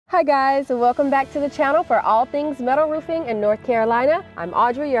Hi guys, and welcome back to the channel for all things metal roofing in North Carolina. I'm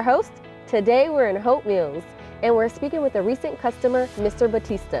Audrey, your host. Today we're in Hope Mills and we're speaking with a recent customer, Mr.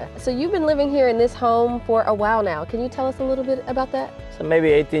 Batista. So you've been living here in this home for a while now. Can you tell us a little bit about that? So maybe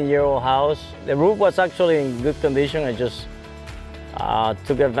 18-year-old house. The roof was actually in good condition. I just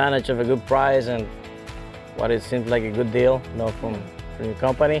took advantage of a good price and what it seemed like a good deal, from your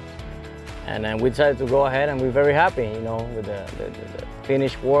company. And then we decided to go ahead, and we're very happy, with the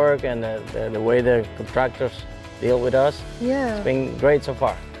finished work and the way the contractors deal with us. Yeah. It's been great so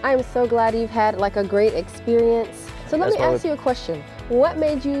far. I'm so glad you've had like a great experience. So let me ask you a question. What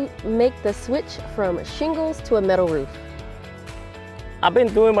made you make the switch from shingles to a metal roof? I've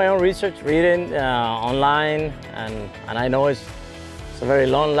been doing my own research, reading online, and I know it's a very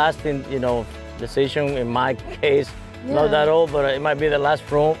long-lasting, decision in my case. Yeah. Not that old, but it might be the last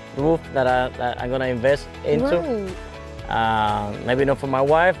roof that I'm gonna invest into. Right. Maybe not for my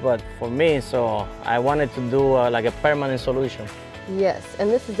wife, but for me. So I wanted to do like a permanent solution. Yes, and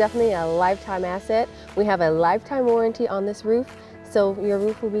this is definitely a lifetime asset. We have a lifetime warranty on this roof, so your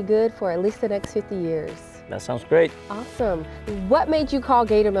roof will be good for at least the next 50 years. That sounds great. Awesome. What made you call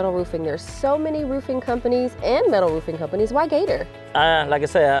Gator Metal Roofing? There's so many roofing companies and metal roofing companies. Why Gator? Like I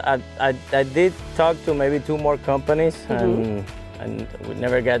said, I did talk to maybe 2 more companies, and we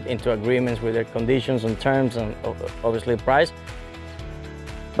never got into agreements with their conditions and terms and obviously price.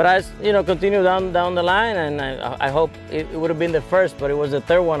 But I, continue down the line, and I hope it would have been the first, but it was the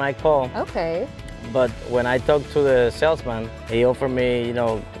 3rd one I called. Okay. But when I talked to the salesman, he offered me,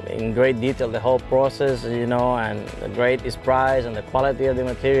 in great detail the whole process, and the great is price and the quality of the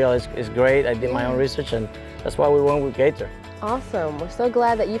material is great. I did my own research, and that's why we went with Gator. Awesome. We're so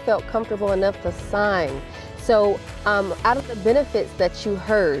glad that you felt comfortable enough to sign. So out of the benefits that you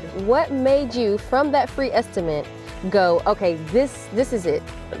heard, what made you, from that free estimate, go, okay, this is it?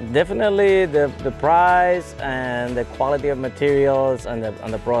 Definitely the price and the quality of materials and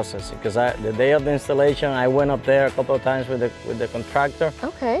the process. Because the day of the installation, I went up there a couple of times with the contractor.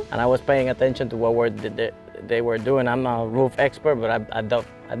 Okay. And I was paying attention to what they were doing. I'm not a roof expert, but I've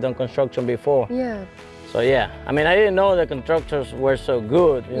done construction before. Yeah. So yeah, I mean, I didn't know the contractors were so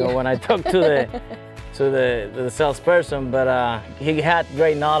good. When I talked to the salesperson, but he had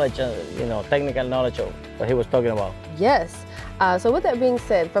great knowledge, technical knowledge of what he was talking about. Yes. So with that being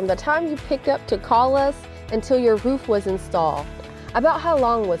said, from the time you picked up to call us until your roof was installed, about how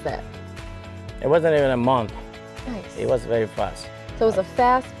long was that? It wasn't even a month. Nice. It was very fast. So it was a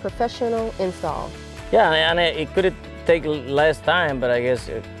fast, professional install. Yeah, and it could take less time, but I guess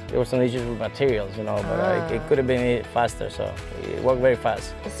there were some issues with materials, but it could have been faster, so it worked very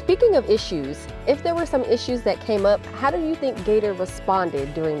fast. Speaking of issues, if there were some issues that came up, how do you think Gator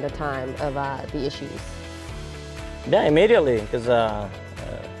responded during the time of the issues? Yeah, immediately, because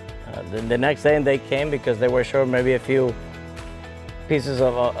the next day they came because they were short maybe a few pieces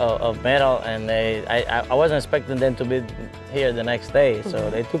of metal, and I wasn't expecting them to be here the next day, so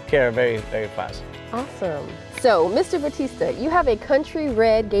they took care very, very fast. Awesome. So, Mr. Batista, you have a country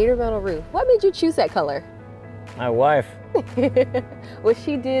red Gator Metal Roof. What made you choose that color? My wife. Well,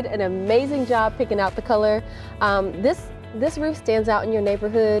 she did an amazing job picking out the color. This roof stands out in your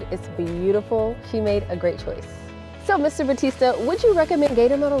neighborhood. It's beautiful. She made a great choice. So, Mr. Batista, would you recommend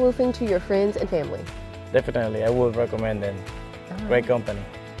Gator Metal Roofing to your friends and family? Definitely, I would recommend them. Great company.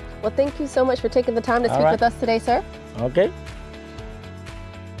 Well, thank you so much for taking the time to speak with us today, sir. Okay.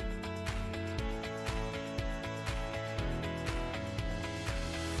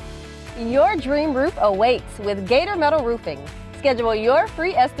 Your dream roof awaits with Gator Metal Roofing. Schedule your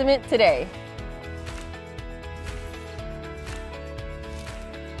free estimate today.